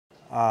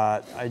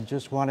I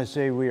just want to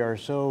say we are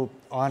so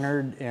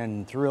honored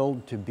and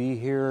thrilled to be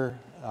here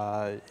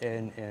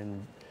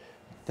and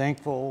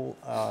thankful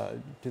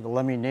to the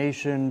Lummi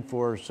Nation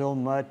for so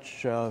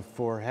much,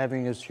 for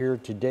having us here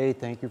today.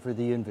 Thank you for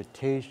the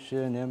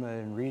invitation, Emma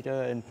and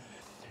Rita,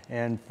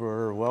 and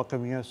for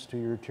welcoming us to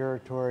your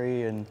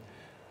territory,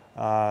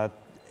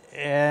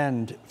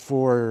 and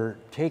for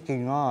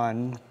taking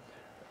on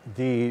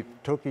the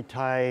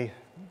Tokitae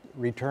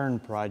Return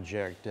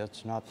Project.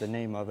 That's not the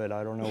name of it.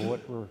 I don't know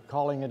what we're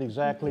calling it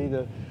exactly.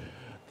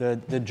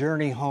 The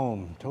journey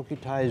home.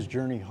 Tokitae's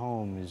journey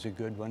home is a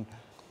good one.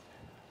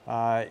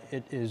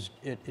 It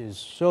is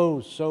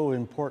so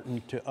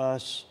important to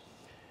us,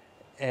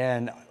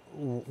 and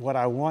what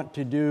I want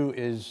to do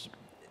is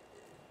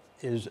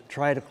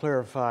try to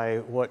clarify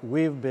what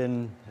we've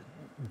been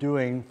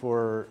doing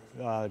for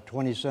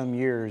 20-some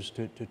years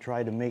to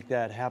try to make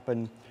that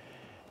happen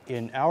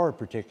in our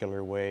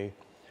particular way,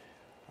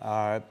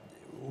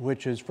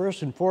 which is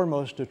first and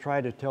foremost to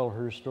try to tell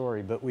her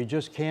story. But we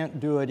just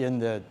can't do it in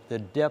the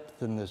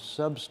depth and the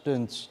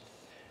substance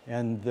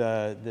and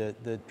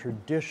the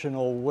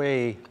traditional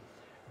way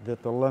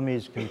that the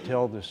Lummis can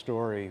tell the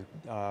story.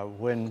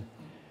 When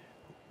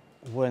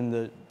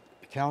the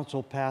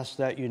Council passed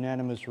that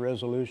unanimous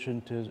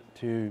resolution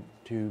to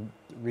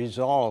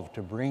resolve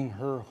to bring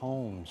her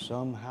home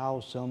somehow,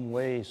 some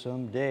way,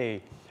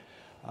 someday,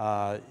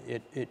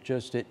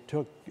 it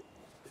took,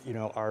 you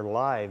know, our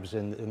lives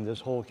and this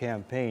whole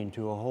campaign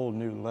to a whole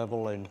new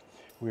level, and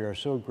we are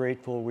so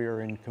grateful. We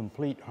are in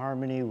complete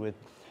harmony with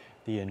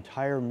the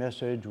entire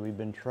message. We've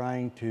been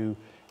trying to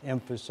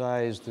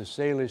emphasize the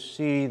Salish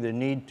Sea, the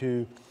need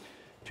to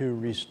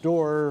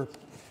restore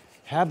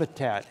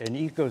habitat and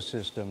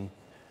ecosystem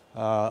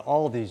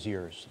all these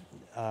years.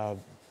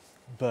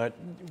 But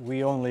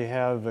we only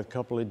have a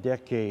couple of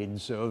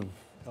decades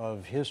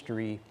of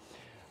history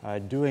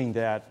doing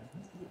that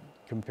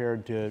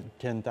compared to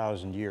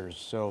 10,000 years.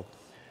 So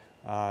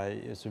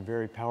it's a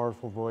very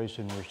powerful voice,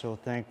 and we're so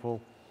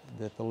thankful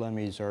that the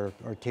Lummis are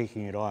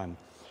taking it on.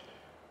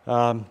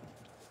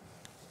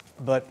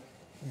 But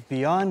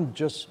beyond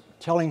just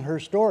telling her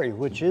story,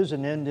 which is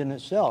an end in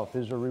itself,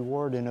 is a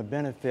reward and a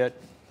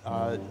benefit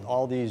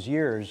all these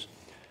years.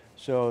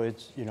 So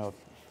it's, you know,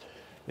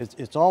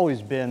 it's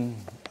always been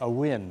a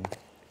win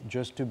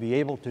just to be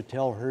able to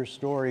tell her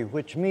story,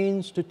 which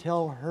means to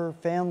tell her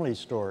family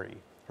story,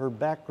 her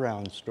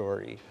background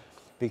story,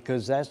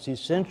 because that's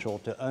essential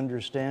to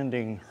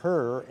understanding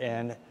her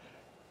and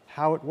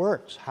how it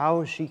works,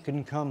 how she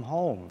can come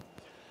home.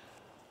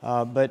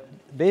 But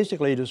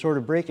basically, to sort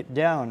of break it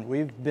down,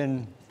 we've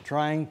been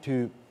trying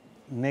to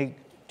make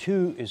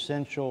two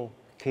essential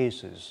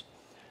cases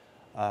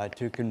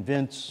to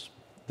convince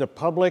the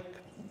public,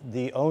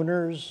 the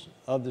owners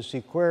of the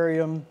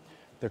seaquarium,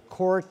 the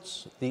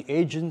courts, the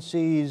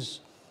agencies,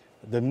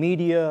 the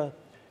media,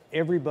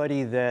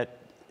 everybody that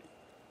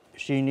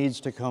she needs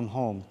to come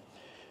home.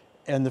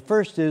 And the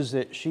first is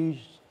that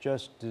she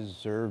just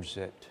deserves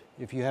it.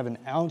 If you have an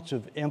ounce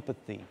of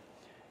empathy,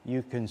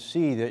 you can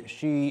see that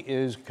she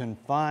is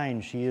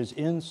confined. She is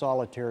in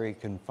solitary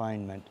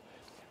confinement.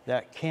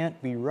 That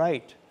can't be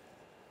right.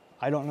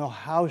 I don't know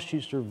how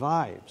she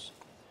survives.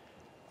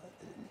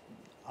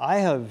 I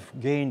have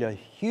gained a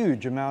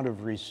huge amount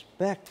of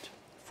respect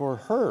for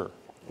her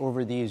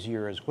over these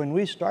years. When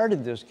we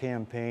started this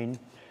campaign,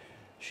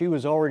 she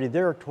was already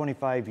there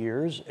 25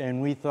 years, and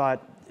we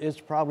thought it's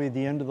probably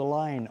the end of the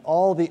line.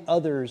 All the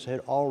others had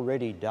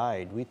already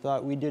died. We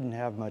thought we didn't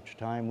have much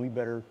time. We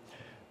better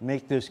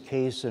make this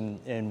case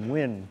and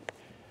win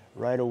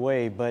right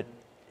away. But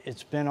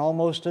it's been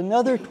almost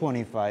another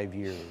 25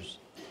 years.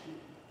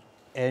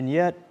 And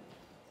yet,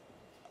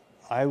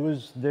 I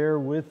was there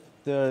with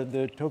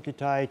the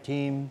Tokitae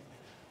team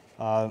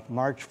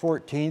March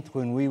 14th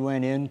when we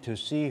went in to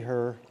see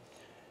her,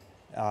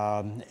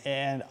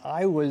 and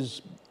I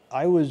was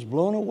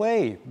blown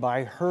away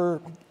by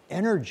her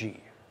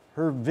energy,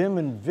 her vim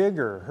and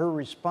vigor, her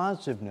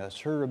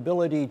responsiveness, her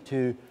ability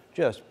to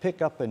just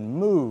pick up and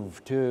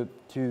move, to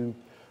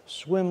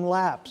swim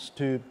laps,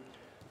 to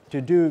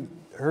do.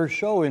 Her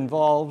show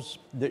involves,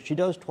 that she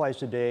does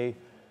twice a day,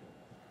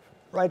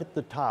 right at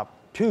the top,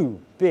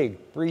 2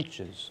 big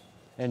breaches.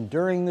 And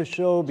during the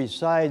show,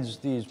 besides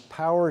these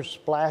power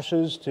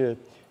splashes to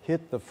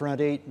hit the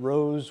front 8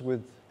 rows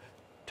with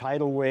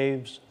tidal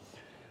waves,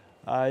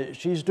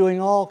 she's doing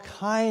all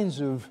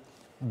kinds of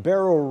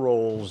barrel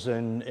rolls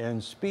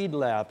and speed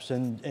laps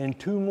and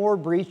 2 more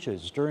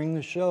breaches during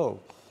the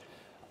show.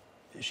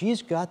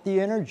 She's got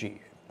the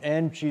energy,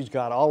 and she's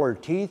got all her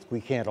teeth.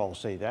 We can't all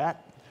say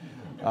that.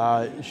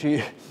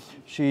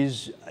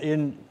 She's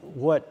in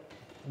what,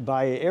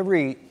 by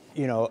every,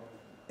 you know,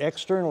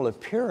 external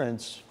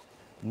appearance,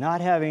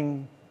 not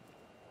having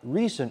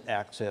recent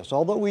access,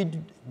 although we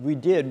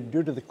did,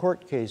 due to the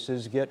court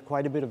cases, get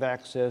quite a bit of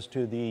access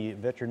to the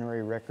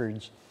veterinary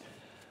records.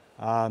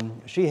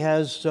 She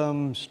has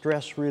some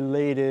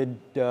stress-related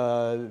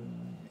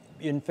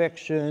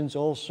infections,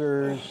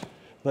 ulcers,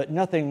 but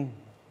nothing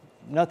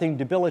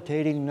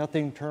debilitating,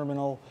 nothing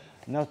terminal,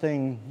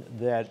 nothing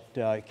that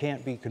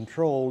can't be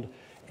controlled,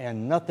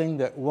 and nothing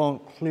that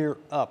won't clear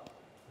up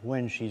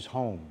when she's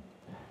home.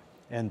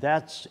 And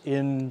that's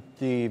in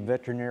the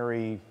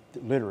veterinary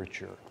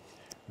literature,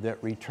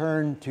 that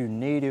return to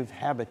native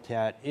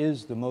habitat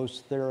is the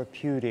most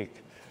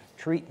therapeutic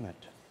treatment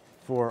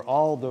for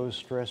all those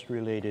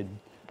stress-related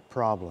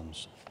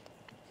problems.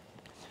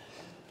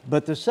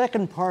 But the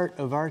second part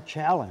of our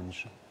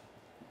challenge,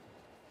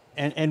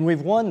 and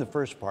we've won the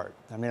first part.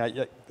 I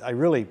mean, I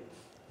really,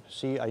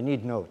 see, I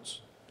need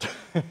notes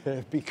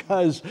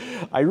because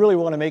I really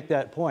want to make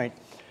that point,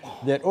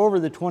 that over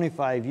the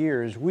 25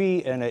 years,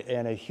 we and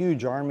a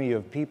huge army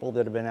of people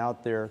that have been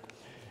out there,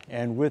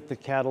 and with the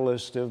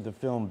catalyst of the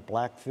film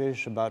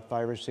Blackfish about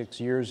 5 or 6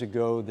 years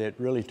ago that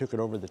really took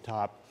it over the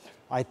top,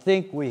 I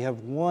think we have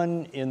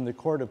won in the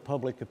court of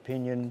public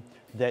opinion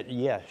that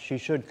yes, she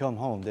should come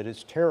home, that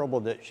it's terrible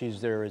that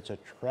she's there, it's a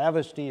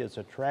travesty, it's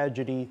a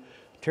tragedy,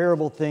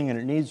 terrible thing, and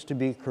it needs to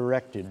be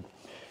corrected.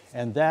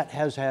 And that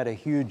has had a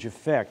huge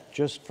effect.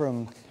 Just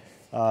from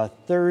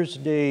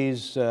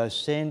Thursday's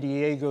San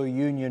Diego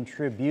Union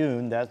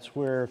Tribune, that's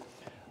where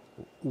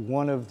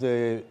one of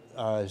the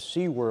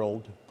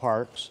SeaWorld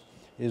parks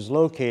is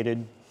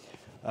located.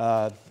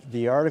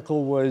 The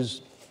article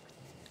was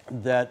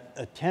that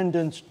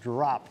attendance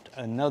dropped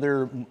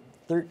another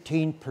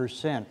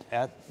 13%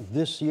 at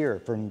this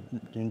year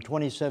in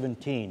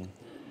 2017.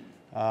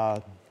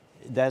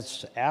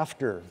 That's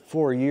after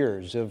 4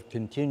 years of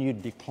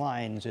continued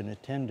declines in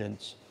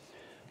attendance.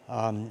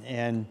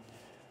 You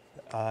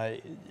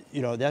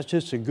know, that's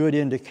just a good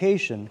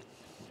indication.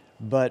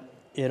 But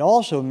it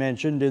also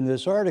mentioned in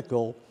this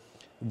article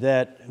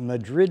that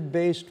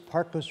Madrid-based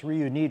Parques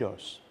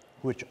Reunidos,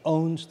 which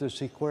owns the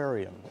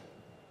Seaquarium,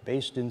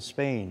 based in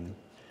Spain,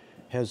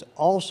 has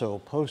also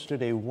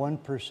posted a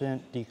 1%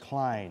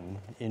 decline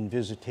in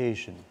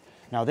visitation.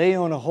 Now, they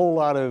own a whole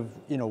lot of,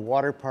 you know,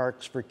 water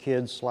parks for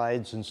kids,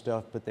 slides and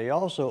stuff, but they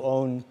also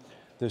own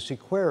the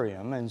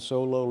Seaquarium, and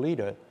so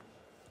Lolita,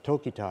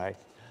 Tokitae,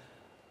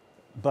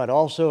 but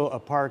also a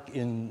park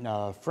in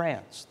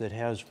France that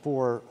has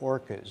 4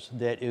 orcas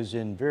that is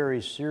in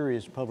very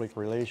serious public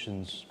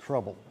relations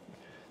trouble.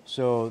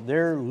 So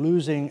they're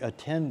losing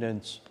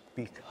attendance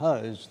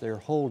because they're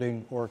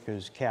holding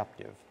orcas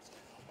captive.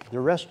 The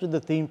rest of the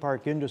theme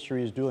park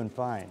industry is doing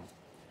fine.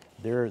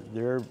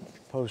 They're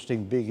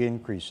posting big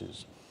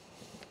increases.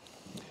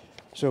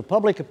 So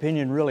public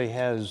opinion really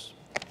has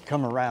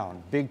come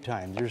around big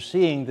time. They're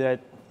seeing that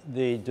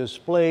the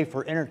display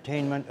for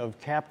entertainment of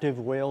captive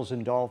whales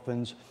and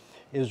dolphins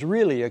is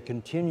really a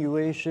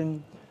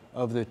continuation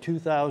of the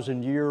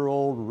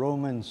 2,000-year-old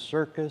Roman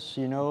circus,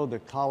 you know, the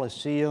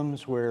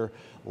Colosseums where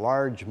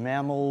large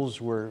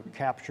mammals were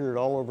captured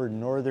all over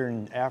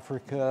northern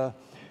Africa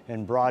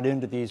and brought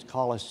into these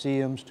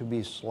Colosseums to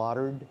be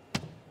slaughtered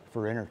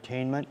for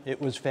entertainment.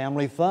 It was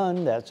family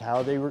fun. That's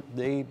how they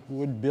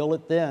would bill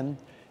it then,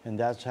 and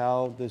that's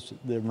how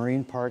the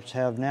marine parks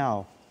have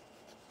now.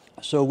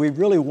 So we've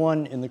really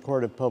won in the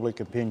court of public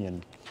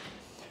opinion,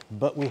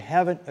 but we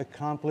haven't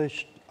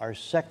accomplished our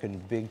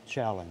second big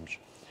challenge,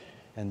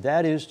 and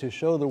that is to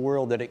show the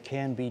world that it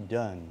can be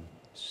done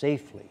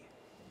safely,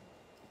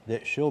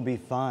 that she'll be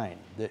fine,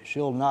 that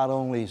she'll not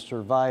only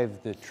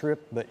survive the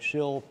trip, but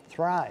she'll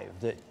thrive,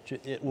 that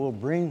it will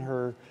bring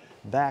her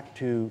back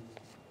to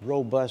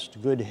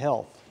robust, good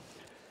health.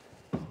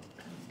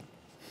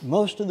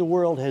 Most of the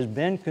world has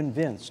been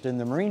convinced, and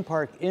the marine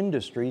park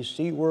industry,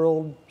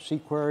 SeaWorld,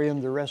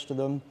 Seaquarium, the rest of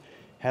them,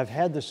 have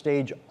had the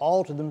stage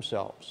all to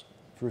themselves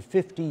for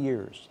 50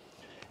 years.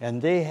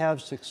 And they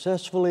have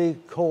successfully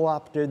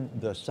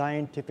co-opted the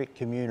scientific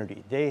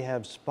community. They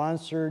have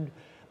sponsored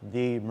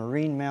the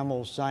marine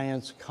mammal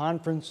science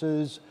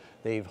conferences.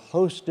 They've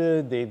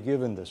hosted, they've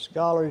given the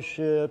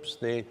scholarships,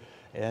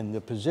 and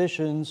the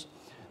positions.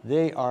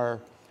 They are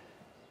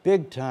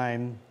big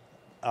time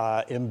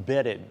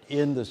embedded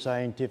in the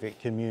scientific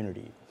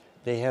community.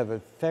 They have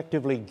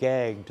effectively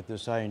gagged the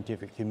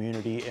scientific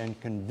community and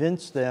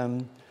convinced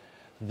them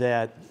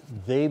that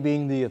they,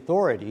 being the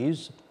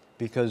authorities,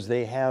 because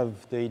they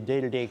have the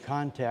day-to-day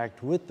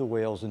contact with the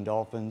whales and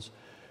dolphins,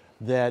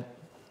 that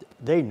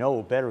they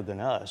know better than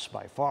us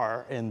by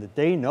far, and that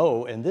they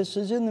know, and this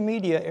is in the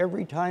media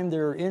every time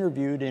they're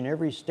interviewed, in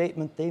every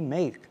statement they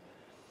make,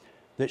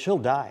 that she'll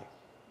die.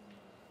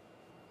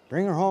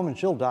 Bring her home and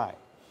she'll die.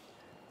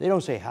 They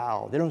don't say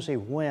how, they don't say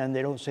when,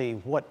 they don't say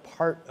what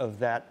part of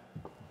that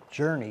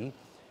journey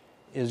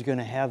is going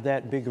to have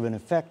that big of an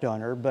effect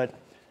on her, but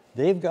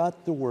they've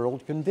got the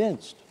world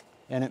convinced.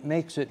 And it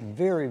makes it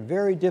very,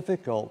 very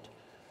difficult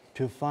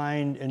to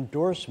find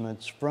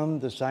endorsements from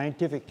the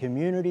scientific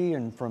community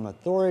and from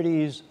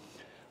authorities,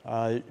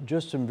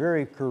 just some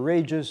very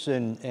courageous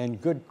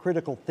and good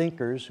critical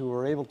thinkers who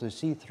are able to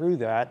see through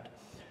that,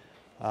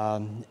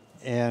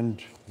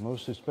 and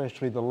most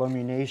especially the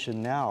Lummi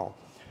Nation now,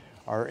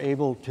 are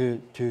able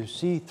to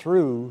see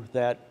through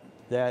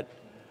that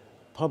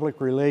public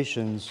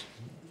relations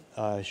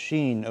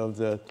sheen of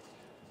the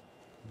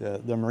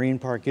marine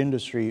park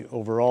industry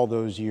over all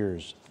those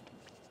years.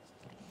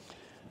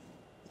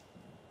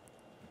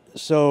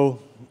 So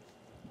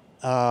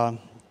the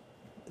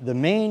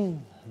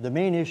main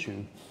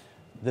issue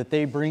that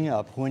they bring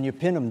up when you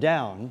pin them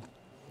down,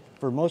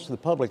 for most of the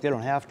public, they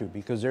don't have to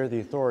because they're the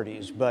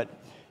authorities, but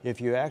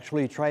if you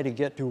actually try to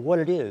get to what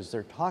it is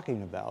they're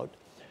talking about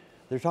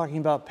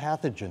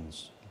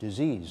pathogens,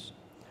 disease.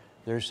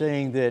 They're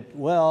saying that,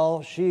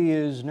 well, she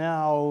is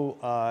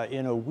now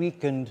in a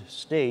weakened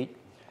state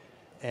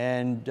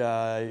and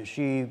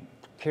she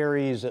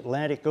carries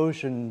Atlantic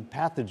Ocean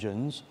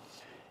pathogens,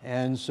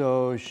 and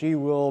so she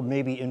will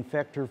maybe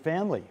infect her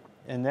family.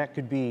 And that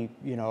could be,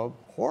 you know,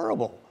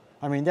 horrible.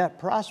 I mean, that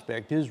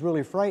prospect is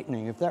really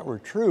frightening. If that were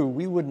true,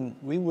 we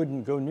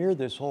wouldn't go near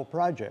this whole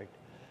project.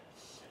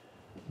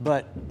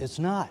 But it's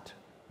not.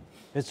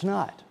 It's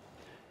not.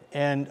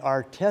 And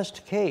our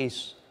test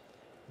case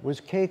was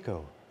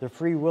Keiko, the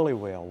free willy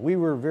whale. We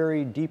were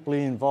very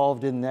deeply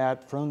involved in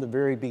that from the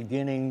very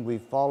beginning. We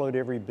followed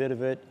every bit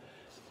of it.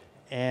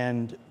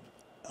 And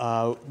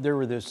there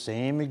were the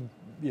same,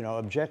 you know,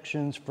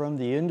 objections from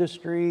the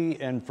industry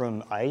and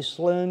from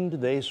Iceland.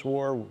 They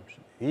swore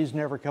he's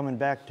never coming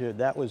back to,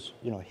 that was,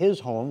 you know, his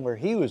home where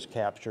he was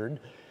captured.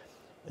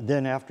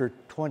 Then after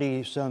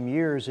 20-some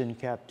years in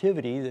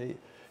captivity,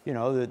 you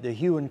know, the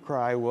hue and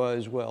cry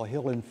was, well,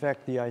 he'll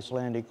infect the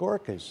Icelandic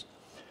orcas.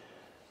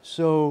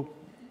 So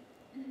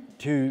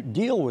to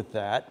deal with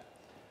that,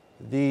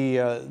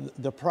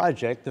 the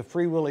project, the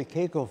Free Willy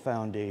Keiko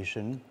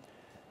Foundation,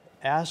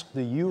 asked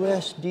the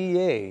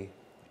USDA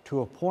to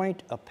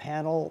appoint a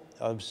panel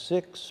of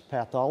 6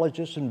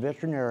 pathologists and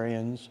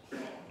veterinarians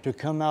to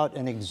come out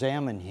and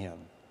examine him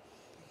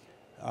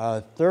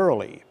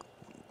thoroughly.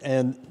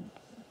 And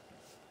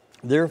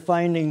their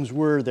findings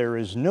were there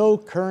is no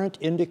current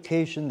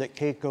indication that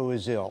Keiko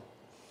is ill.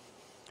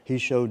 He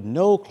showed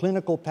no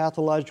clinical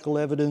pathological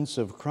evidence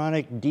of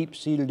chronic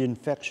deep-seated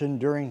infection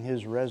during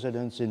his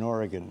residence in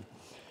Oregon.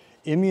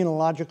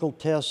 Immunological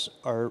tests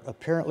are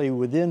apparently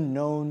within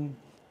known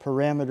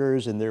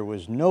parameters, and there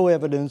was no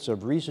evidence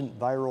of recent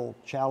viral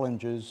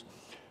challenges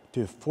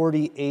to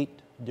 48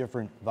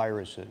 different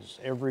viruses,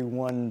 every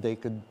one they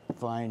could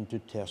find to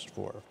test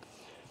for.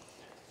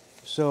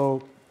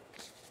 So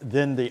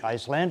then the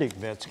Icelandic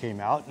vets came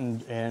out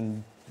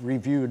and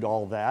reviewed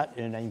all that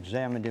and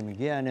examined him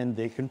again, and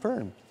they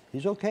confirmed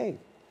he's okay.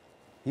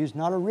 He's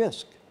not a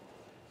risk.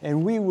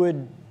 And we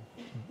would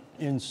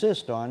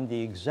insist on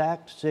the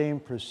exact same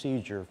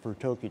procedure for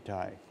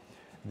Tokitae,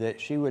 that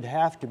she would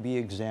have to be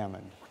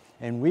examined.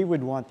 And we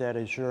would want that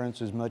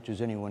assurance as much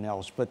as anyone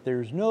else. But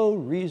there's no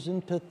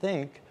reason to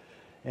think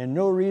and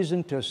no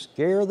reason to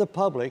scare the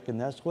public,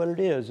 and that's what it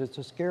is, it's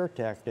a scare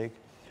tactic,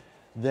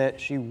 that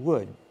she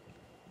would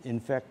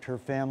infect her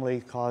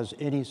family, cause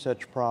any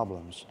such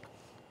problems.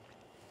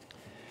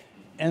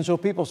 And so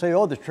people say,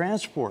 oh, the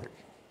transport.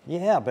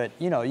 Yeah, but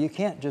you know, you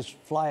can't just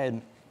fly a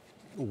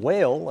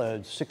whale, a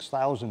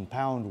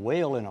 6,000-pound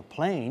whale in a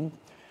plane.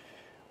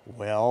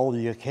 Well,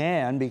 you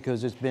can,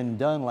 because it's been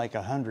done like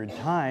 100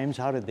 times.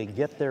 How did they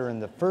get there in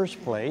the first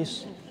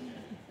place?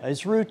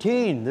 It's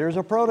routine. There's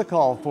a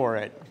protocol for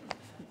it.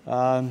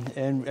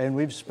 And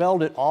we've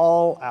spelled it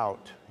all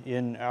out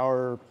in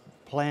our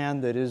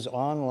plan that is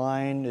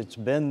online. It's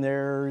been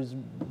there, it's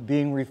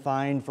being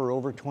refined for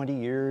over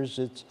 20 years.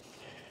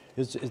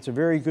 It's a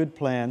very good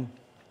plan.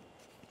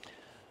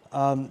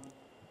 But,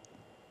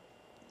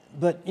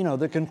 you know,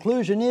 the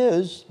conclusion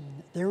is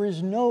there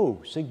is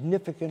no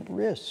significant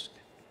risk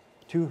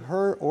to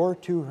her or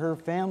to her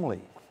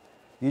family.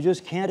 You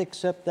just can't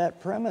accept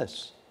that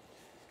premise.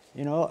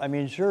 You know, I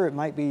mean, sure, it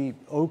might be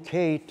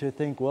okay to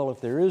think, well,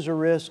 if there is a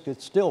risk,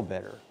 it's still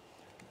better.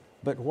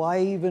 But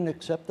why even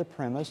accept the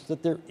premise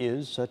that there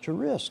is such a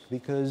risk?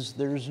 Because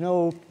there's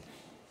no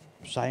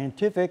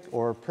scientific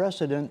or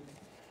precedent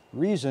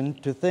reason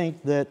to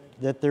think that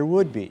there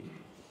would be.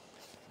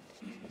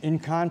 In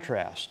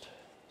contrast,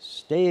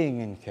 staying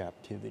in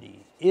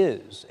captivity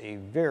is a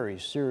very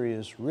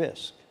serious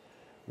risk.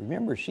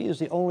 Remember, she is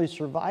the only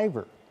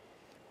survivor.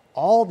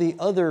 All the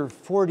other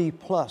 40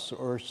 plus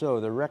or so,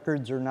 the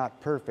records are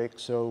not perfect,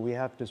 so we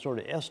have to sort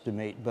of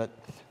estimate, but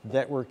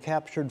that were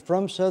captured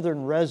from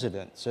southern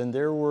residents, and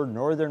there were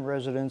northern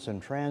residents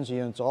and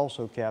transients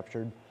also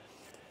captured,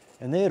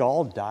 and they had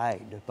all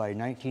died by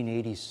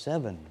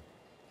 1987.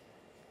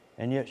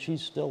 And yet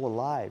she's still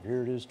alive.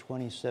 Here it is,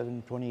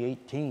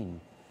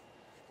 2018.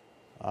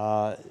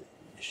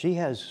 She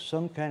has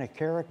some kind of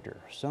character,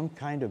 some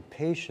kind of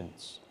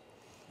patience.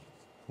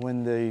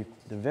 When the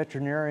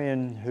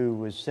veterinarian who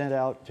was sent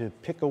out to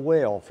pick a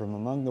whale from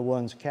among the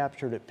ones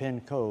captured at Penn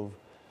Cove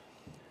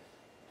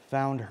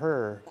found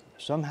her,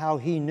 somehow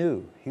he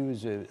knew. He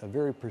was a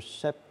very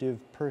perceptive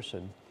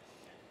person.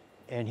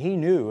 And he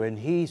knew, and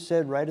he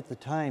said right at the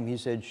time, he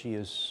said, she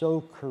is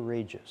so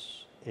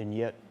courageous and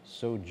yet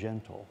so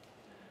gentle.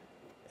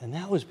 And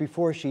that was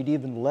before she'd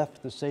even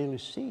left the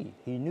Salish Sea.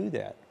 He knew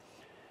that.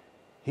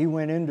 He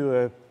went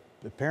into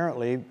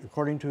apparently,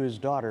 according to his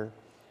daughter,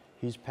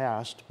 he's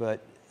passed, but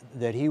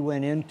that he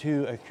went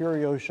into a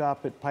curio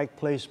shop at Pike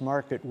Place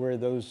Market where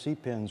those sea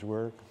pens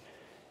were,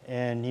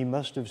 and he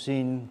must have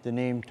seen the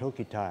name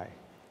Tokitae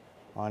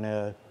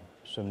on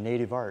some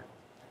native art.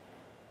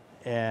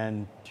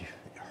 and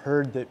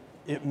heard that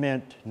it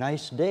meant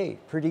nice day,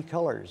 pretty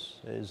colors,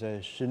 as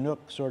a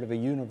Chinook, sort of a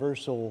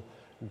universal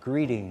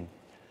greeting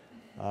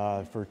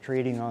for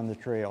trading on the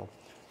trail.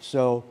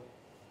 So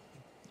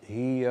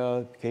he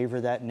gave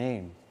her that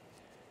name.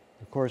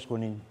 Of course,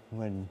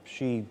 when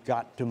she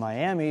got to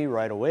Miami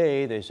right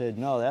away, they said,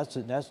 no,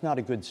 that's not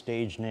a good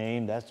stage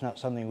name. That's not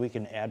something we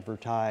can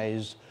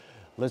advertise.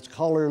 Let's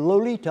call her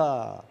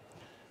Lolita.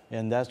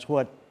 And that's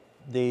what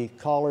they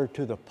call her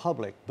to the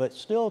public. But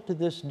still to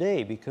this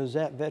day, because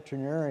that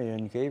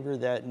veterinarian gave her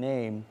that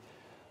name,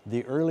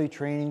 the early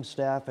training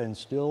staff and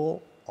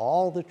still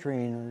all the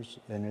trainers,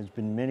 and there's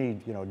been many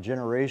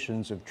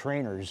generations of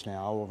trainers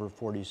now over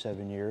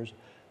 47 years,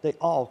 they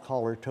all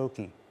call her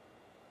Toki.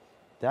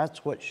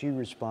 That's what she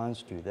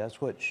responds to. That's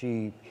what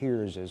she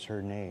hears as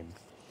her name.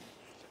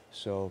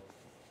 So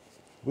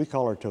we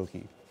call her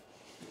Toki.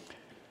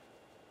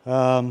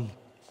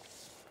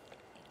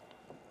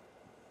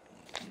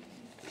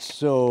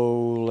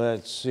 So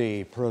let's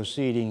see,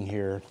 proceeding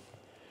here.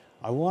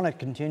 I want to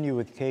continue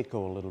with Keiko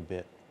a little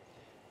bit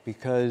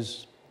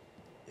because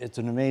it's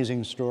an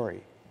amazing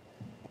story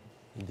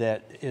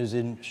that is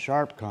in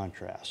sharp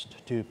contrast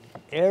to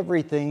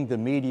everything the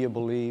media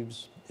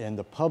believes and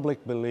the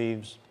public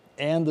believes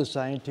and the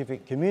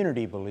scientific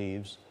community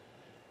believes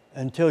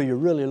until you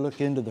really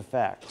look into the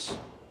facts.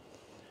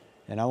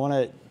 And I want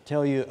to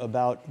tell you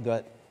about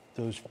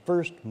those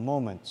first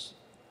moments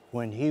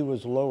when he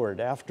was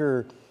lowered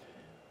after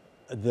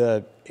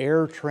the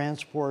air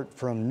transport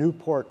from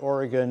Newport,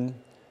 Oregon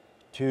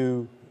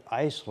to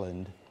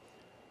Iceland,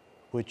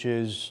 which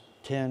is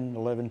 10,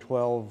 11,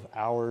 12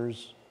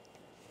 hours.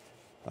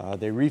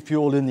 They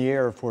refueled in the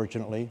air,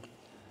 fortunately.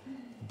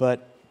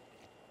 But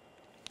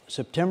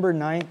September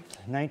 9th,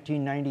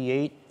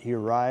 1998, he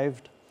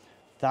arrived.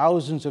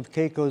 Thousands of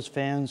Keiko's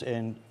fans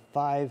and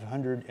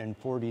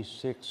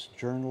 546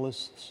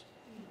 journalists.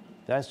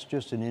 That's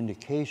just an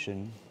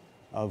indication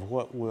of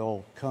what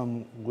will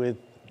come with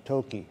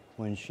Toki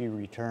when she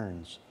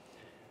returns.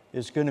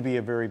 It's going to be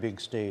a very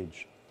big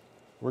stage.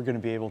 We're going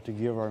to be able to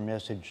give our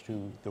message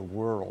to the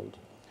world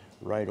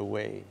right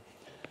away.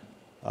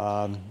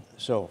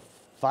 So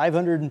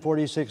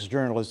 546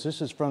 journalists.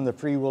 This is from the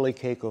Free Willy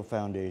Keiko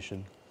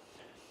Foundation.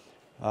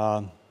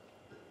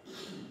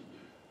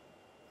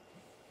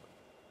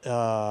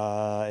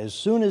 As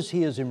soon as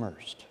he is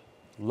immersed,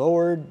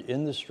 lowered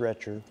in the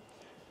stretcher,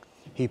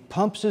 he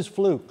pumps his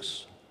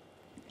flukes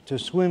to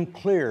swim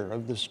clear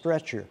of the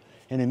stretcher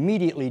and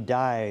immediately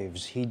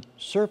dives. He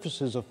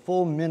surfaces a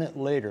full minute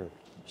later,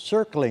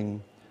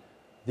 circling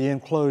the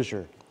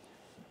enclosure,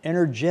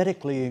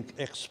 energetically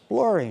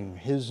exploring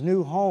his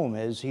new home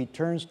as he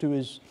turns to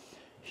his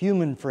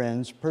human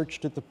friends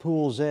perched at the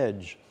pool's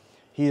edge.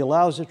 He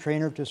allows the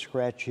trainer to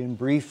scratch him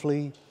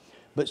briefly,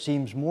 but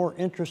seems more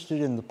interested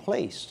in the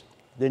place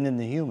than in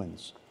the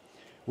humans.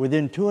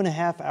 Within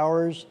 2.5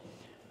 hours,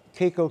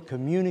 Keiko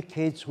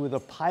communicates with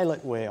a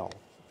pilot whale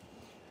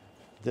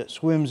that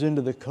swims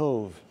into the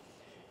cove.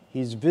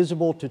 He's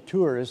visible to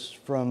tourists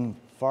from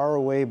far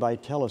away by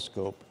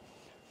telescope.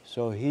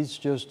 So he's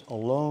just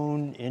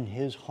alone in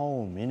his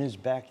home, in his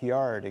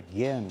backyard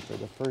again for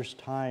the first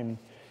time.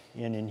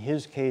 And in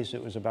his case,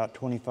 it was about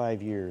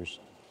 25 years.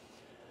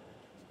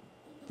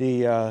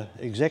 The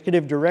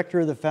executive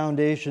director of the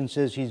foundation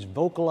says he's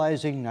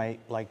vocalizing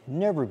like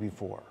never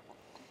before.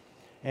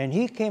 And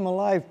he came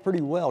alive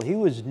pretty well. He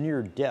was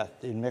near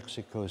death in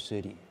Mexico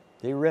City.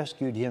 They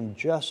rescued him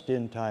just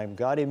in time,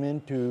 got him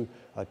into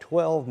a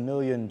 $12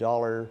 million,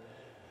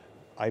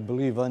 I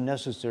believe,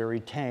 unnecessary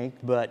tank,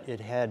 but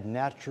it had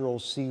natural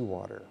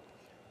seawater.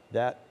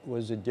 That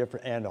was a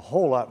different, and a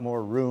whole lot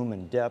more room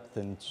and depth.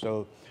 And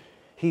so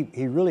he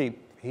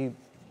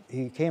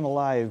came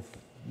alive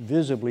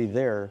visibly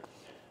there,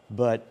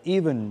 but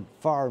even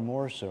far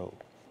more so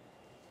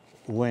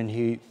when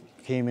he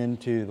came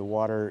into the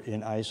water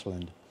in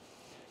Iceland.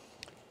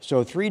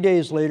 So 3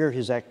 days later,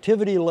 his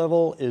activity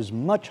level is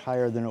much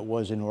higher than it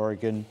was in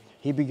Oregon.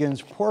 He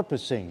begins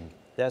porpoising,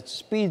 that's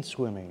speed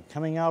swimming,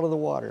 coming out of the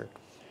water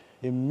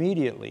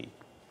immediately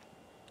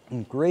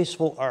in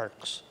graceful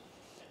arcs.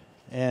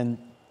 And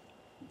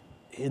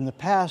in the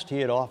past, he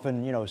had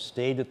often,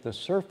 stayed at the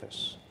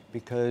surface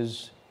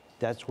because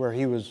that's where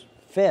he was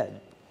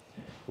fed,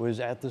 was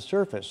at the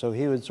surface. So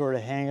he would sort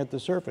of hang at the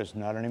surface.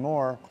 Not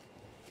anymore.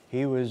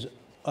 He was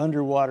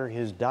underwater.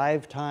 His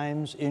dive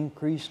times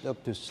increased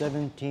up to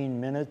 17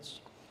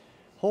 minutes.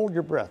 Hold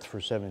your breath for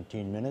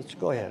 17 minutes.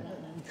 Go ahead,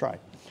 try.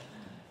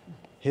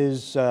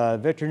 His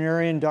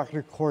veterinarian,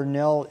 Dr.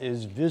 Cornell,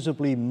 is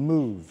visibly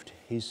moved.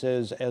 He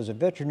says, as a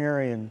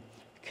veterinarian,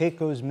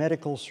 Keiko's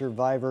medical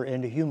survivor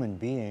and a human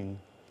being,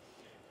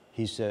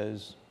 he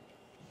says,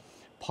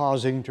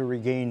 pausing to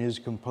regain his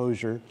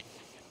composure,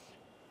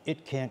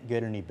 it can't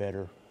get any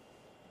better.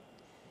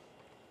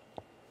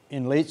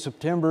 In late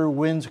September,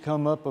 winds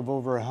come up of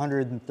over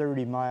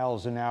 130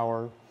 miles an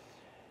hour.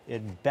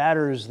 It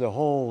batters the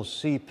whole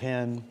sea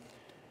pen.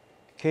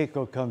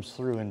 Keiko comes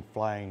through in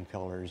flying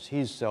colors.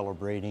 He's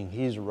celebrating.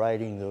 He's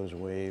riding those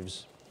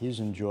waves. He's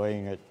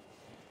enjoying it.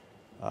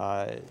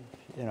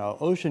 you know,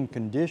 ocean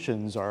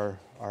conditions are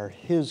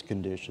his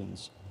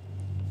conditions.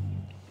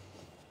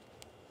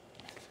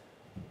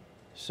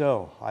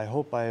 So I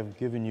hope I have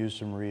given you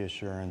some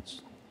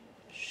reassurance.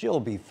 She'll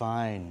be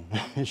fine.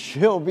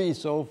 She'll be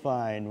so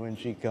fine when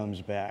she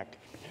comes back.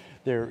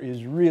 There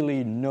is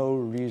really no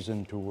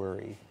reason to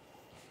worry.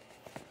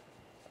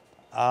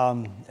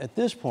 At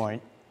this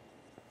point,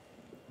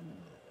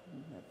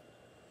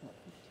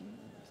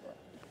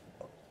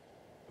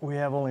 we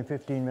have only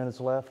 15 minutes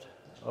left?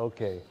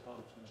 Okay.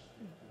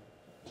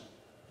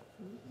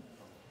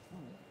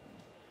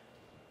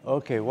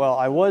 Okay, well,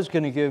 I was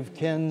going to give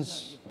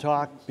Ken's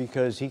talk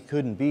because he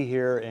couldn't be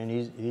here, and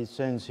he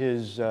sends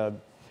his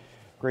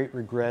great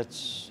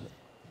regrets,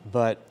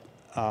 but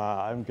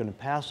I'm going to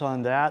pass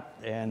on that,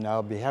 and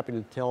I'll be happy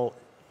to tell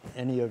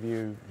any of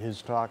you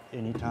his talk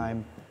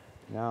anytime.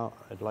 Now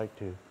I'd like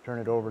to turn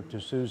it over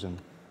to Susan.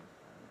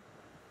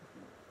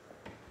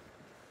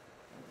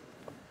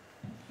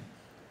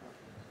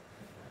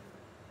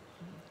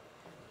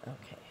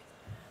 Okay.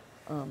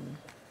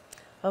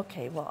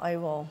 Okay, well, I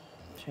will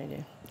try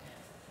to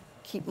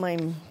keep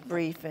mine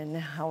brief, and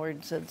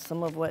Howard said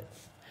some of what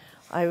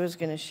I was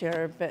going to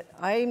share, but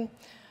I,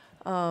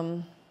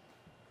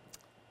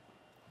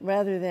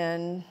 rather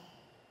than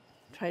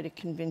try to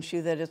convince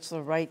you that it's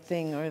the right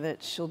thing or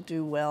that she'll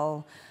do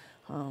well,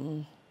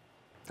 the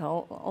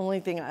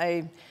only thing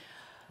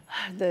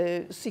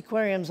the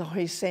Seaquarium's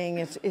always saying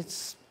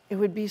it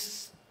would be,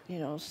 you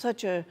know,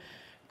 such a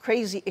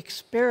crazy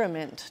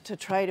experiment to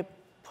try to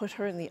put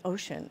her in the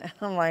ocean. And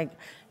I'm like,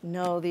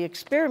 no, the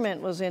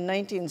experiment was in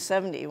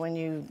 1970 when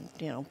you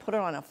put her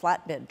on a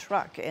flatbed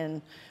truck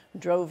and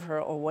drove her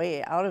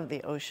away out of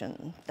the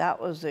ocean. That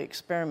was the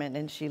experiment,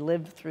 and she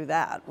lived through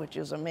that, which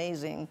is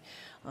amazing.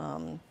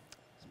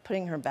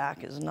 Putting her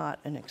back is not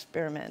an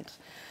experiment.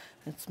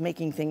 It's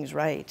making things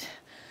right.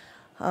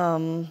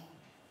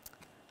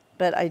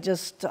 But I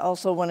just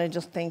also want to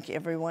just thank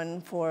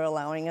everyone for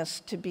allowing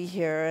us to be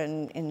here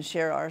and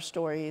share our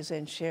stories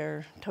and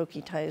share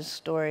Tokitae's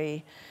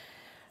story,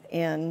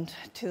 and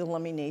to the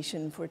Lummi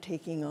Nation for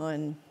taking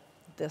on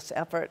this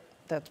effort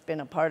that's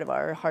been a part of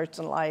our hearts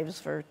and lives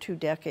for 2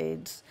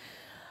 decades.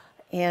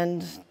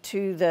 And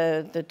to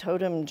the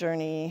Totem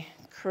Journey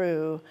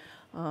crew,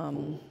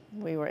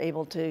 we were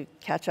able to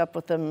catch up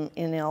with them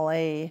in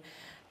LA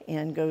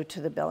and go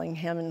to the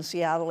Bellingham and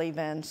Seattle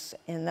events,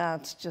 and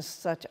that's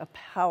just such a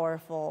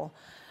powerful,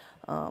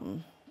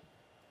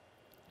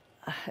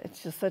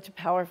 it's just such a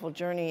powerful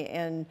journey,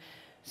 and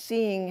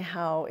seeing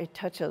how it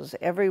touches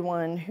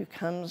everyone who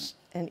comes,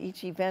 and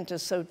each event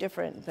is so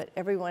different, but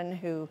everyone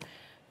who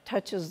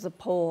touches the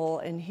pole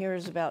and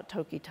hears about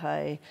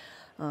Tokitae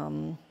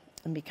and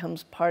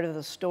becomes part of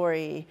the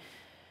story,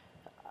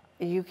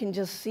 you can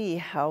just see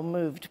how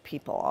moved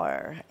people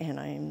are, and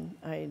I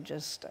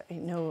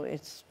know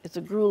it's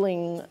a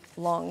grueling,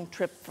 long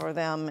trip for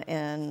them,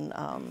 and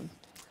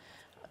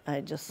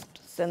I just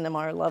send them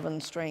our love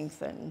and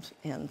strength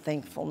and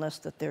thankfulness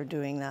that they're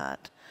doing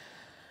that.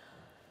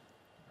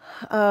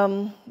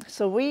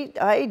 So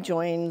I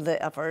joined the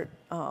effort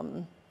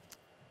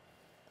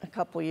a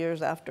couple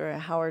years after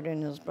Howard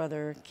and his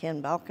brother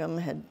Ken Balcom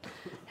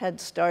had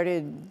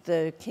started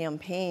the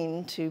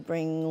campaign to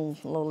bring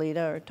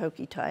Lolita or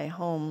Tokitae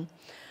home.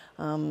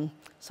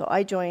 So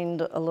I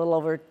joined a little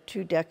over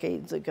 2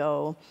 decades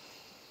ago.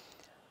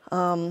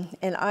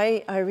 And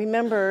I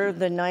remember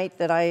the night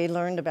that I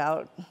learned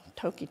about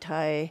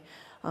Tokitae.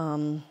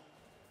 I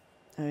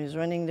was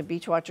running the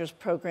Beach Watchers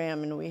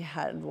program, and we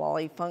had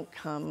Wally Funk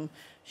come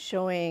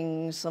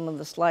showing some of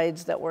the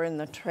slides that were in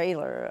the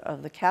trailer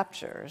of the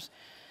captures.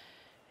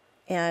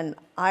 And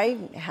I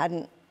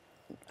had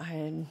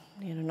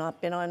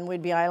not been on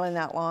Whidbey Island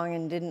that long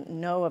and didn't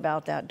know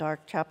about that dark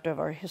chapter of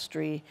our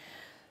history.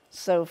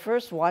 So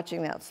first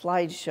watching that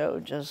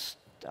slideshow just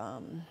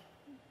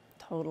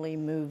totally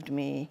moved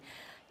me.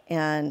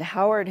 And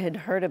Howard had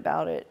heard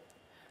about it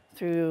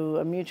through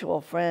a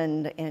mutual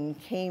friend and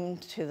came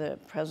to the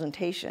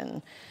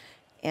presentation,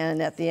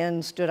 and at the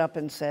end stood up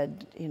and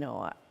said, you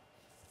know,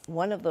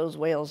 one of those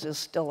whales is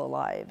still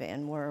alive,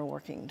 and we're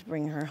working to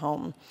bring her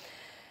home.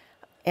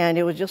 And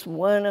it was just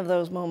one of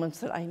those moments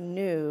that I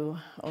knew,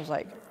 I was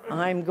like,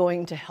 I'm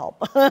going to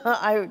help.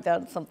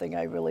 That's something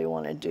I really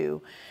want to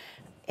do.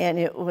 And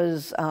it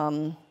was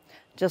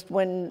just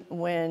when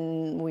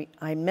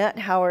I met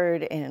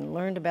Howard and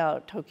learned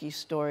about Toki's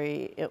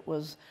story,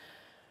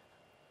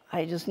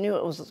 I just knew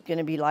it was going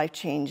to be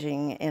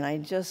life-changing, and I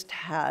just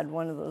had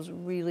one of those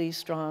really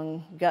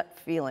strong gut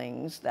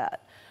feelings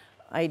that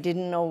I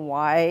didn't know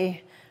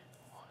why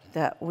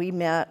that we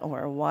met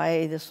or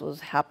why this was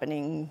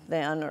happening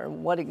then or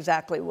what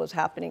exactly was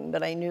happening,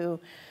 but I knew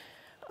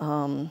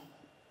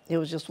it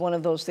was just one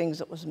of those things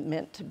that was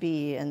meant to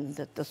be, and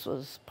that this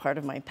was part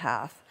of my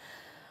path.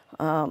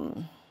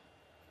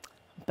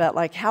 But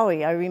like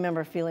Howie, I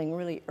remember feeling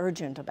really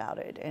urgent about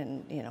it,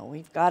 and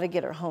we've got to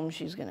get her home.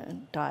 She's going to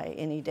die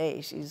any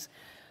day. She's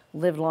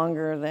lived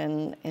longer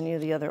than any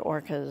of the other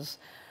orcas.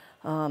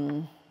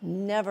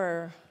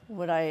 Never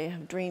would I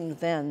have dreamed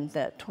then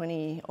that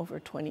over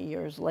 20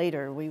 years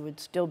later, we would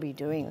still be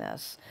doing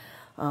this.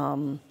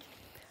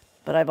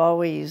 But I've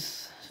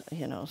always,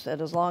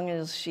 said as long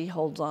as she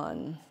holds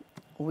on,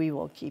 we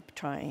will keep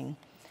trying.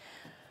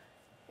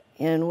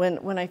 And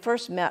when I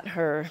first met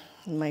her,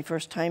 my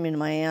first time in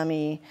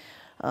Miami,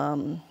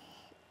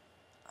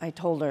 I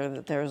told her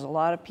that there was a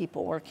lot of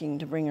people working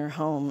to bring her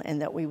home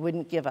and that we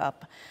wouldn't give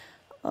up.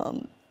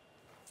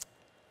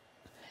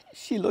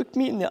 She looked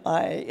me in the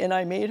eye, and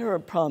I made her a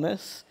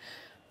promise,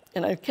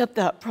 and I've kept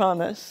that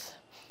promise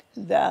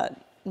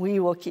that we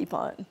will keep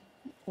on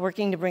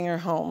working to bring her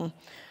home.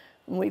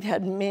 And we've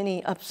had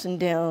many ups and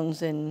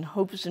downs and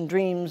hopes and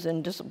dreams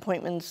and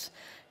disappointments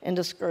and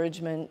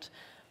discouragement.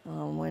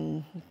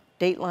 When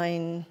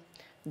Dateline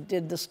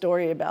did the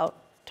story about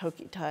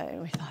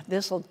Tokitae, we thought,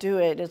 this will do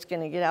it. It's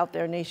going to get out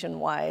there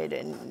nationwide,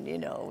 and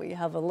we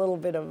have a little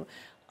bit of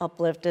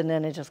uplift, and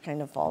then it just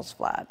kind of falls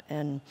flat.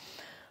 And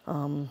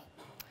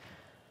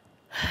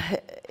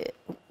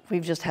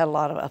we've just had a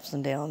lot of ups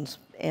and downs,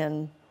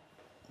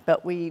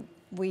 but we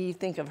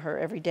think of her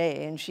every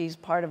day, and she's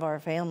part of our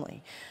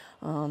family.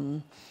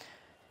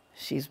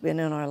 She's been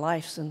in our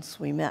life since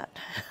we met.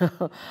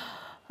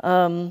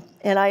 And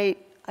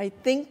I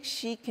think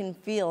she can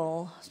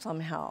feel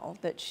somehow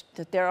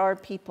that there are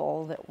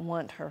people that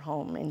want her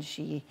home, and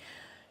she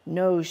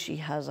knows she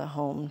has a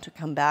home to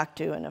come back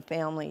to and a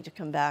family to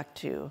come back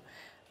to.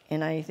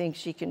 And I think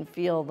she can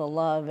feel the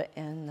love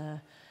and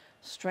the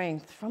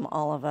strength from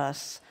all of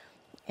us.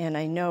 And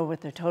I know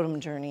with the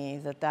totem journey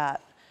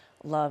that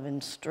love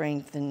and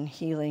strength and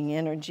healing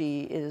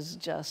energy is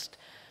just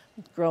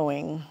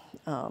growing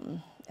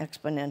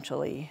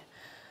exponentially.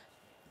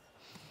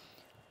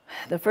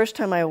 The first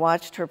time I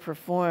watched her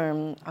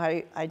perform,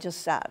 I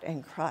just sat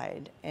and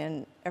cried,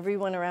 and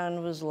everyone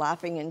around was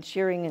laughing and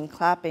cheering and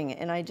clapping,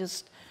 and I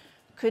just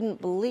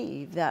couldn't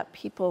believe that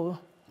people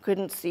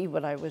couldn't see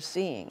what I was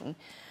seeing.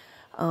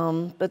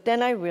 But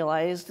then I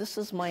realized this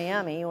is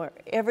Miami, where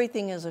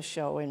everything is a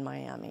show in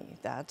Miami.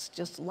 That's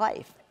just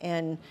life.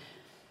 And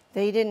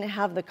they didn't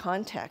have the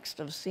context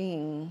of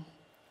seeing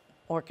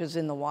orcas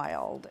in the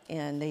wild,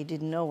 and they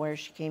didn't know where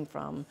she came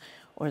from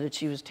or that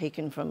she was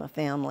taken from a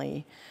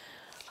family.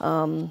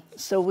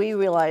 So we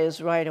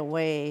realized right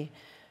away,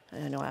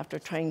 after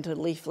trying to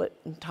leaflet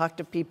and talk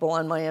to people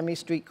on Miami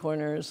street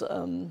corners,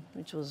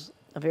 which was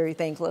a very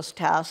thankless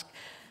task,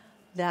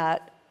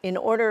 that in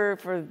order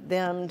for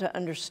them to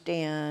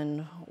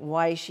understand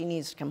why she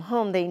needs to come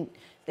home,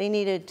 they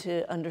needed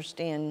to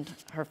understand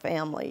her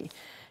family.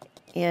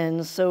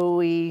 And so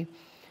we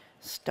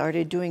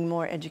started doing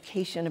more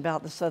education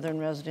about the southern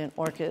resident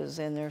orcas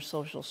and their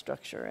social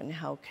structure and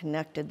how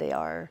connected they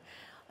are,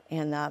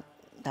 and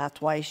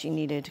that's why she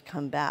needed to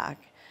come back.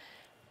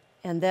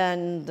 And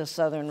then the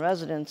southern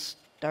residents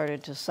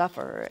started to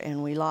suffer,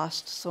 and we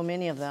lost so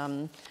many of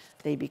them.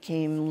 They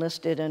became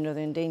listed under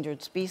the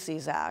Endangered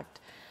Species Act,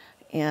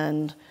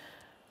 and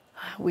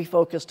we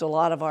focused a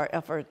lot of our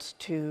efforts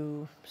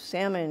to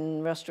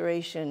salmon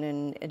restoration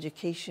and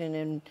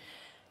education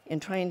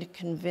and trying to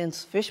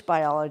convince fish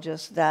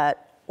biologists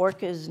that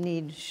orcas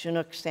need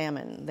Chinook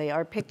salmon. They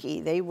are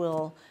picky. They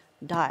will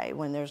die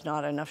when there's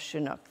not enough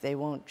Chinook. They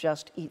won't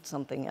just eat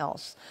something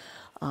else.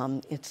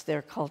 It's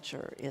their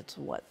culture. It's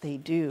what they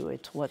do.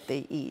 It's what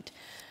they eat.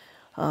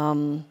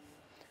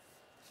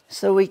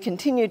 So we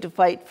continued to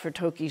fight for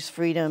Toki's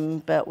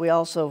freedom, but we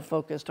also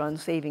focused on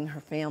saving her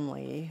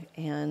family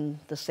and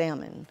the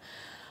salmon.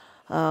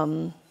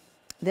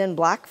 Then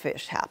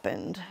Blackfish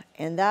happened,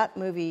 and that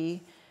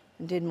movie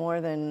did more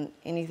than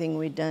anything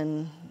we'd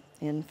done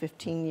in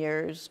 15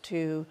 years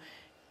to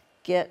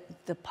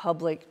get the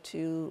public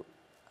to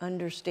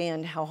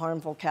understand how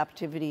harmful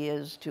captivity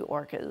is to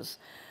orcas.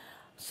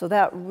 So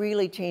that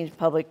really changed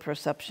public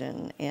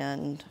perception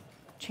and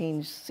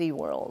changed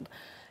SeaWorld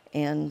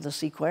and the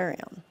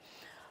Seaquarium.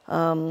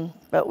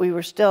 But we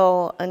were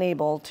still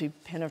unable to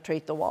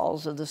penetrate the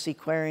walls of the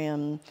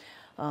Seaquarium.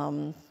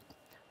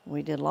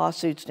 We did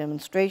lawsuits,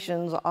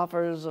 demonstrations,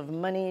 offers of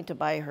money to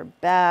buy her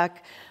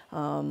back,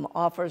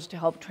 offers to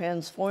help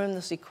transform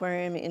the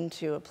Seaquarium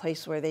into a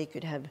place where they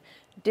could have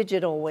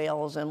digital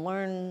whales and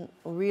learn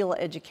real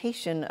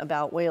education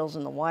about whales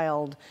in the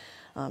wild,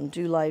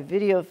 do live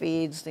video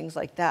feeds, things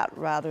like that,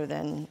 rather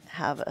than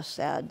have a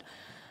sad,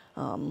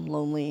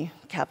 lonely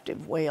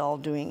captive whale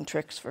doing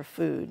tricks for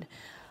food.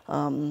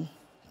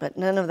 But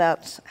none of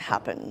that's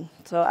happened.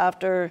 So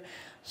after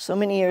so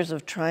many years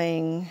of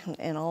trying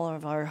and all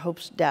of our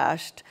hopes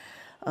dashed,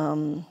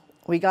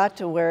 we got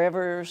to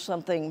wherever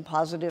something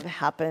positive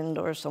happened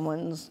or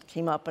someone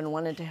came up and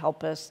wanted to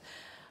help us.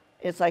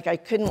 It's like I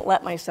couldn't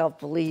let myself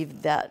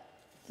believe that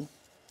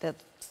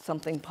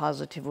something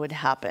positive would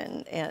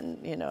happen.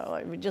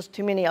 And, just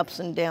too many ups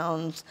and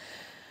downs.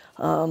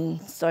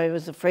 So I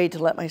was afraid to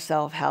let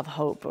myself have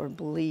hope or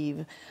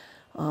believe.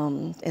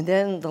 And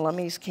then the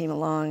Lummis came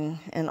along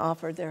and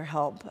offered their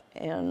help.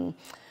 And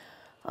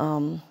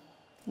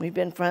we've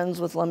been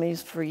friends with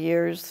Lummis for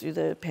years through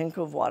the Penn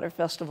Cove Water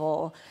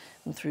Festival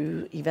and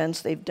through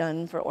events they've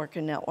done for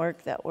Orca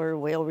Network that were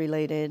whale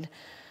related.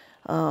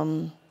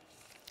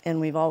 and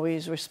we've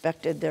always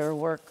respected their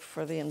work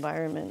for the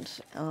environment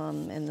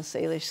and the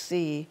Salish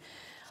Sea.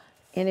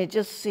 And it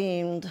just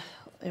seemed,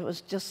 it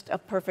was just a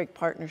perfect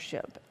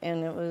partnership.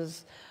 And it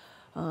was,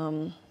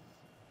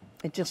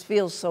 it just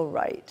feels so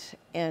right.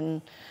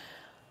 And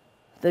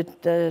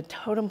the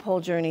totem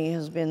pole journey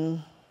has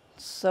been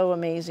so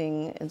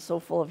amazing and so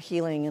full of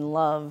healing and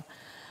love.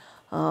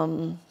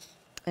 And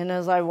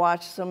as I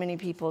watched so many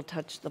people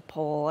touch the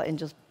pole and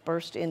just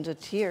burst into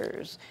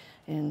tears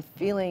and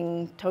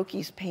feeling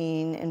Toki's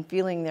pain and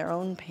feeling their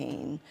own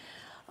pain,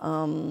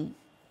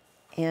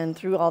 and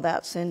through all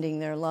that sending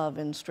their love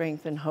and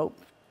strength and hope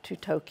to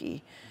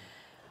Toki.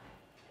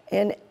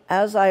 And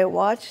as I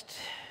watched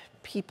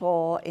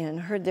people and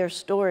heard their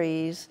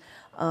stories,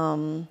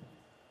 I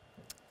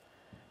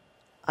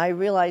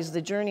realized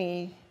the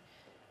journey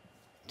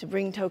to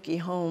bring Toki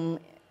home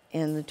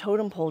and the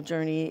totem pole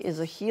journey is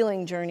a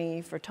healing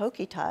journey for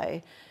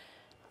Tokitae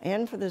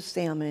and for the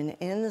salmon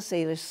and the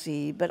Salish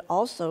Sea, but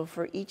also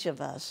for each of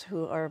us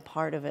who are a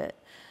part of it.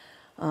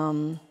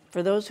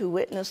 For those who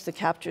witnessed the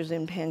captures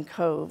in Pan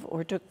Cove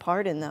or took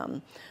part in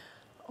them,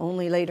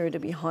 only later to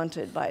be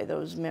haunted by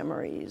those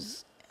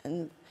memories.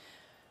 And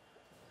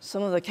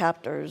some of the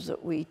captors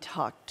that we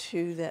talked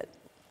to that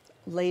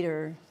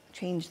later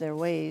changed their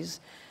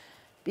ways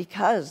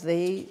because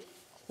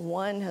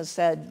one has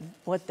said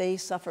what they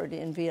suffered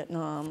in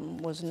Vietnam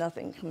was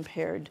nothing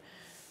compared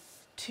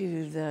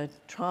to the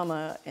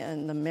trauma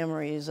and the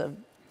memories of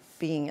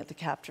being at the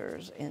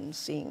captures and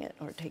seeing it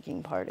or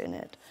taking part in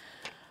it.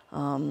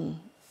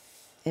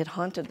 It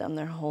haunted them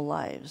their whole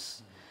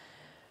lives.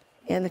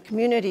 And the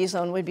communities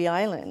on Whidbey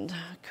Island,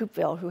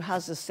 Coopville, who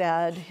has a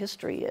sad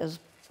history as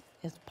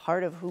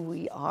part of who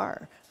we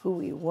are, who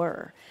we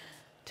were,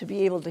 to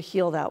be able to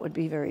heal that would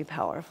be very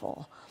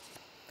powerful.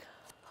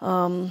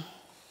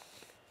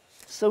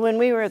 So when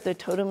we were at the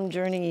Totem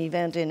Journey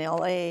event in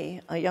LA,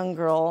 a young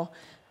girl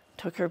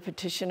took her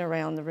petition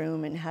around the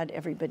room and had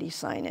everybody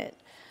sign it.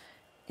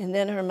 And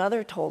then her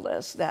mother told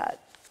us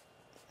that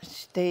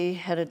they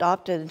had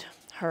adopted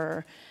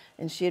her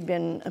and she had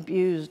been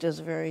abused as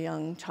a very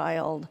young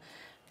child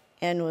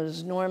and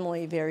was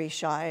normally very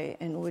shy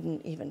and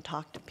wouldn't even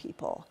talk to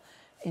people.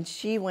 And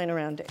she went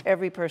around to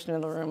every person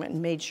in the room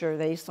and made sure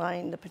they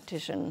signed the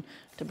petition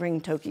to bring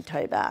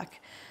Tokitae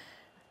back.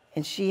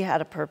 And she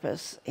had a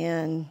purpose,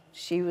 and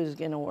she was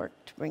going to work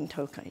to bring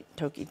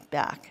Toki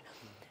back.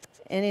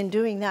 And in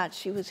doing that,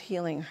 she was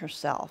healing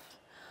herself.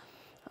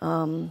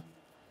 And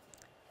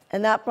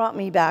that brought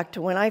me back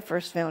to when I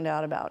first found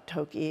out about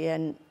Toki,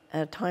 and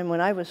at a time when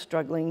I was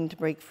struggling to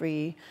break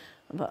free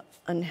of an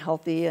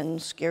unhealthy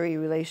and scary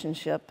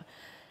relationship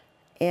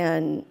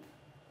and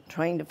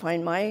trying to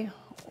find my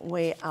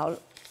way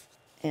out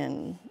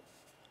in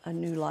a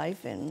new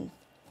life and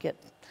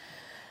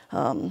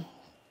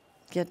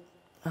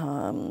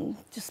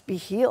just be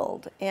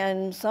healed.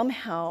 And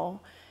somehow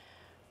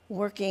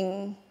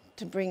working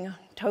to bring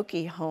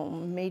Toki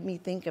home made me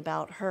think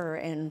about her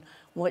and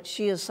what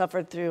she has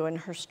suffered through and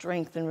her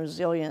strength and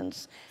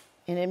resilience,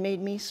 and it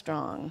made me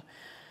strong.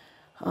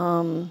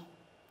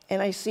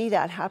 And I see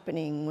that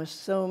happening with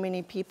so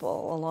many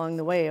people along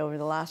the way over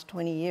the last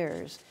 20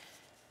 years,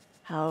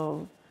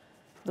 how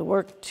the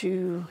work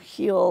to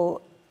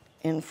heal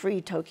and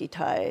free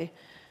Tokitae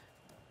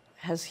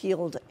has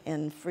healed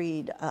and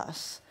freed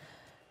us.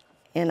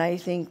 And I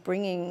think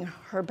bringing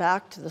her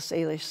back to the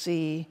Salish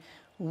Sea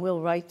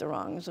will right the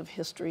wrongs of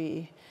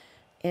history,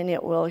 and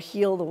it will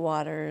heal the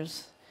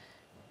waters,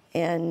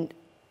 and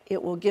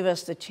it will give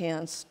us the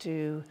chance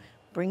to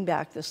bring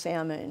back the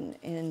salmon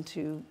and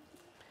to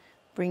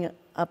bring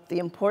up the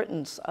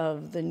importance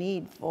of the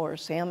need for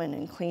salmon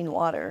and clean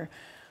water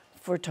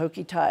for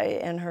Tokitae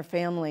and her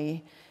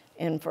family,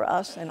 and for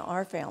us and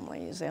our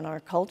families and our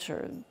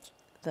culture,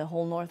 the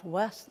whole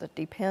Northwest that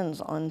depends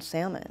on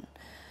salmon.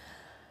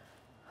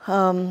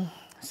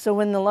 So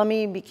when the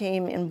Lummi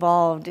became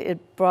involved,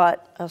 it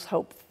brought us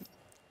hope,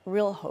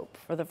 real hope,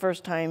 for the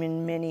first time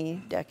in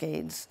many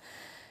decades.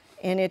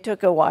 And it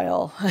took a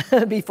while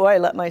before I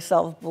let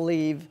myself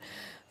believe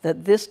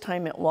that this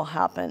time it will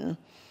happen.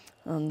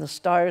 The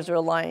stars are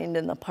aligned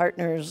and the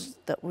partners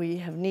that we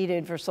have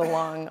needed for so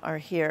long are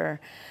here.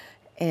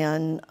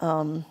 And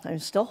I'm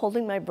still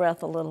holding my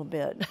breath a little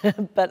bit,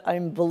 but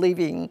I'm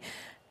believing.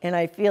 And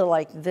I feel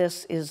like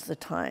this is the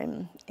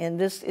time, and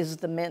this is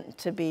the meant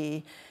to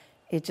be.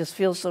 It just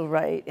feels so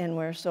right, and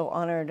we're so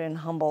honored and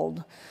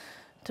humbled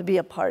to be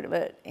a part of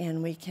it.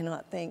 And we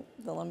cannot thank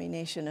the Lummi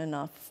Nation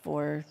enough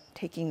for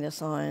taking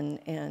this on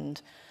and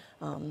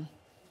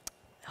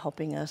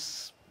helping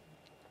us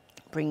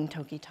bring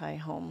Tokitae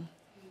home.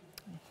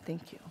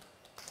 Thank you.